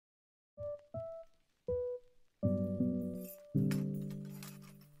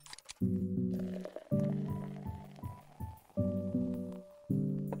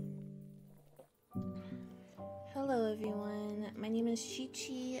Hello everyone, my name is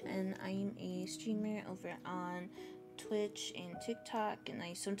Chi and I'm a streamer over on Twitch and TikTok, and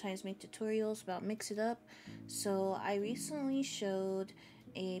I sometimes make tutorials about Mix It Up. So I recently showed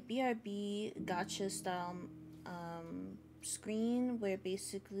a BRB gacha style screen where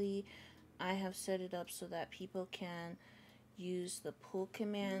basically I have set it up so that people can use the pull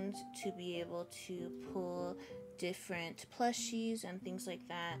command to be able to pull different plushies and things like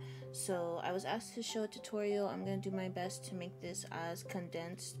that. So I was asked to show a tutorial. I'm going to do my best to make this as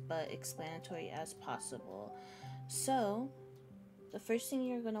condensed but explanatory as possible. So the first thing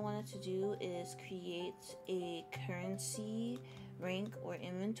you're going to want to do is create a currency rank or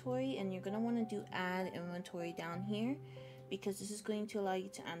inventory, and you're going to want to do add inventory down here, because this is going to allow you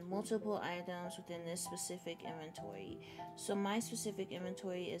to add multiple items within this specific inventory. So my specific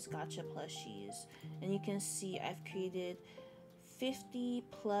inventory is gacha plushies, and you can see I've created 50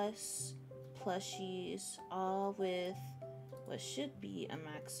 plus plushies, all with what should be a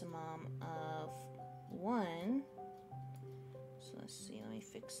maximum of 1. So let's see, let me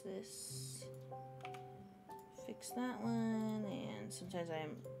fix this. Fix that one, and sometimes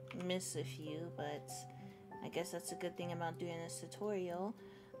I miss a few, but I guess that's a good thing about doing this tutorial.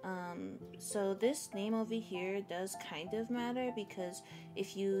 So this name over here does kind of matter, because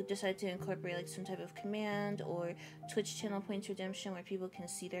if you decide to incorporate like some type of command or Twitch channel points redemption where people can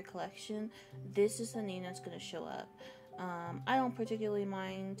see their collection, this is the name that's going to show up. I don't particularly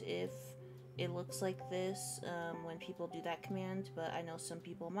mind if it looks like this when people do that command, but I know some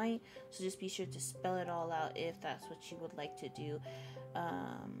people might, so just be sure to spell it all out if that's what you would like to do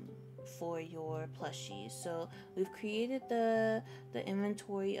for your plushies. So we've created the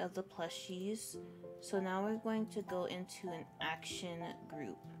inventory of the plushies, so now we're going to go into an action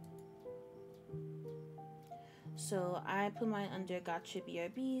group. So I put mine under Gacha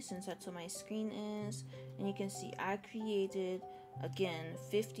BRB since that's what my screen is, and you can see I created again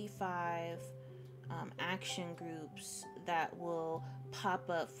 55 action groups that will pop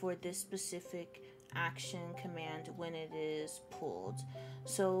up for this specific action command when it is pulled.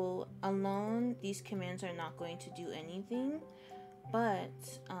 So alone these commands are not going to do anything, but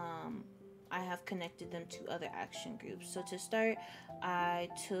I have connected them to other action groups. So to start, I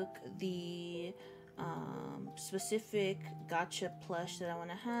took the specific gacha plush that I want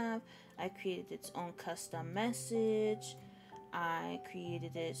to have. I created its own custom message. I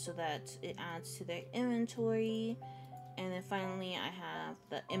created it so that it adds to their inventory, and then finally I have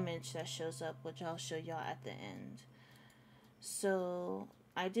the image that shows up, which I'll show y'all at the end. So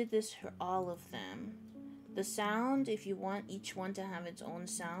I did this for all of them. The sound, if you want each one to have its own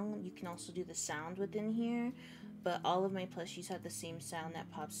sound, you can also do the sound within here, but all of my plushies have the same sound that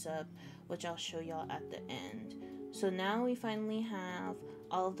pops up, which I'll show y'all at the end. So now we finally have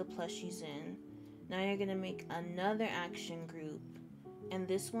all of the plushies in. Now you're going to make another action group, and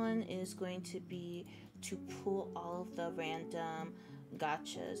this one is going to be to pull all of the random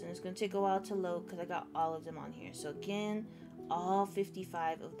gachas, and it's going to take a while to load because I got all of them on here. So again, all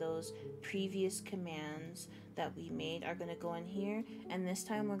 55 of those previous commands that we made are going to go in here, and this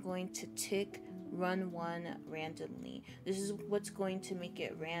time we're going to tick run one randomly. This is what's going to make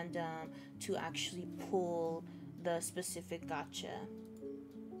it random to actually pull the specific gacha.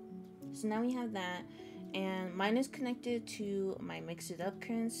 So now we have that, and mine is connected to my Mix It Up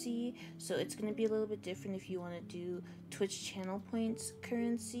currency, so it's going to be a little bit different if you want to do Twitch channel points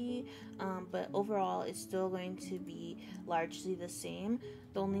currency, but overall it's still going to be largely the same.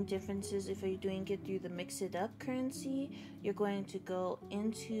 The only difference is if you're doing it through the Mix It Up currency, you're going to go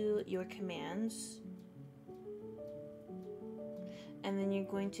into your commands, and then you're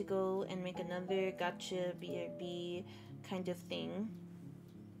going to go and make another gacha BRB kind of thing.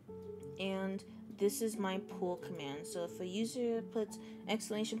 And this is my pull command. So if a user puts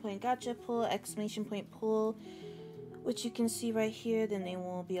exclamation point gacha pull, exclamation point pull, which you can see right here, then they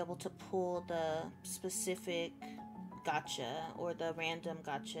will be able to pull the specific gacha, or the random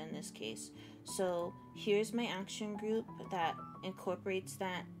gacha in this case. So here's my action group that incorporates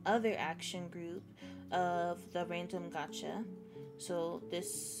that other action group of the random gacha. So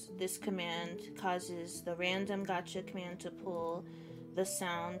this command causes the random gacha command to pull the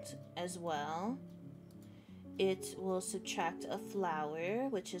sound as well. It will subtract a flower,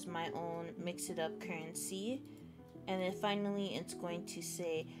 which is my own Mix It Up currency, and then finally it's going to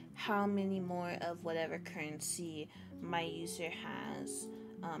say how many more of whatever currency my user has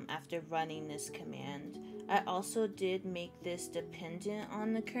after running this command. I also did make this dependent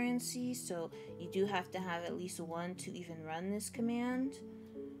on the currency, so you do have to have at least one to even run this command.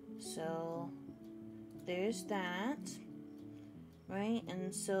 So there's that. Right,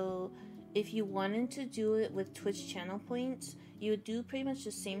 and so If you wanted to do it with Twitch channel points, you would do pretty much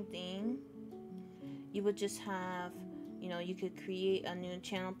the same thing. You would just have, you know, you could create a new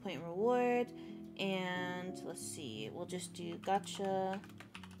channel point reward, and let's see, we'll just do gacha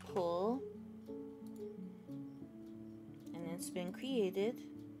pull, and it's been created.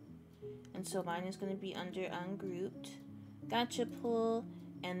 And so mine is going to be under ungrouped gacha pull,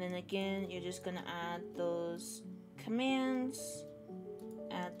 and then again you're just going to add those commands,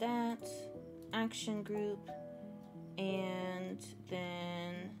 add that action group, and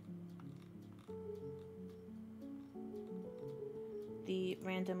then the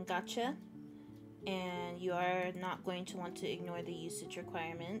random gacha. And you are not going to want to ignore the usage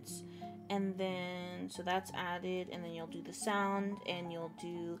requirements. And then, so that's added, and then you'll do the sound, and you'll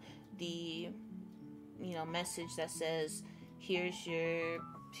do the, you know, message that says,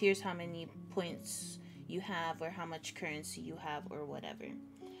 here's how many points you have, or how much currency you have, or whatever.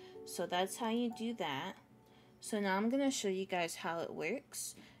 So that's how you do that. So now I'm going to show you guys how it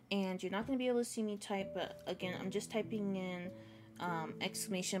works, and you're not going to be able to see me type, but again, I'm just typing in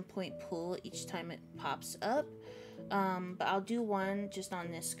exclamation point pull each time it pops up. But I'll do one just on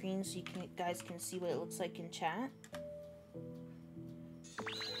this screen so you guys can see what it looks like in chat.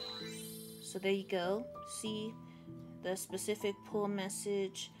 So there you go. See the specific pull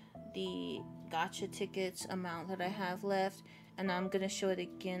message, the gacha tickets amount that I have left, and I'm gonna show it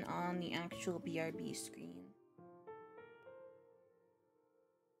again on the actual BRB screen.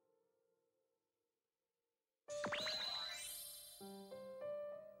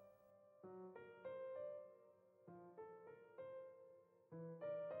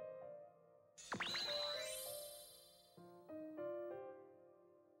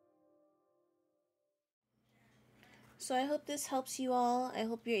 So I hope this helps you all. I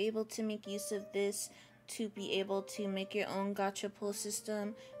hope you're able to make use of this to be able to make your own gacha pull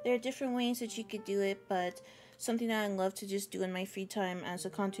system. There are different ways that you could do it, but something that I love to just do in my free time as a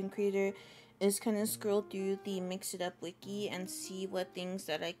content creator is kind of scroll through the Mix It Up wiki and see what things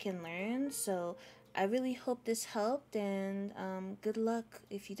that I can learn. So I really hope this helped, and good luck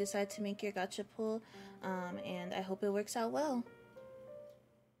if you decide to make your gacha pull, and I hope it works out well.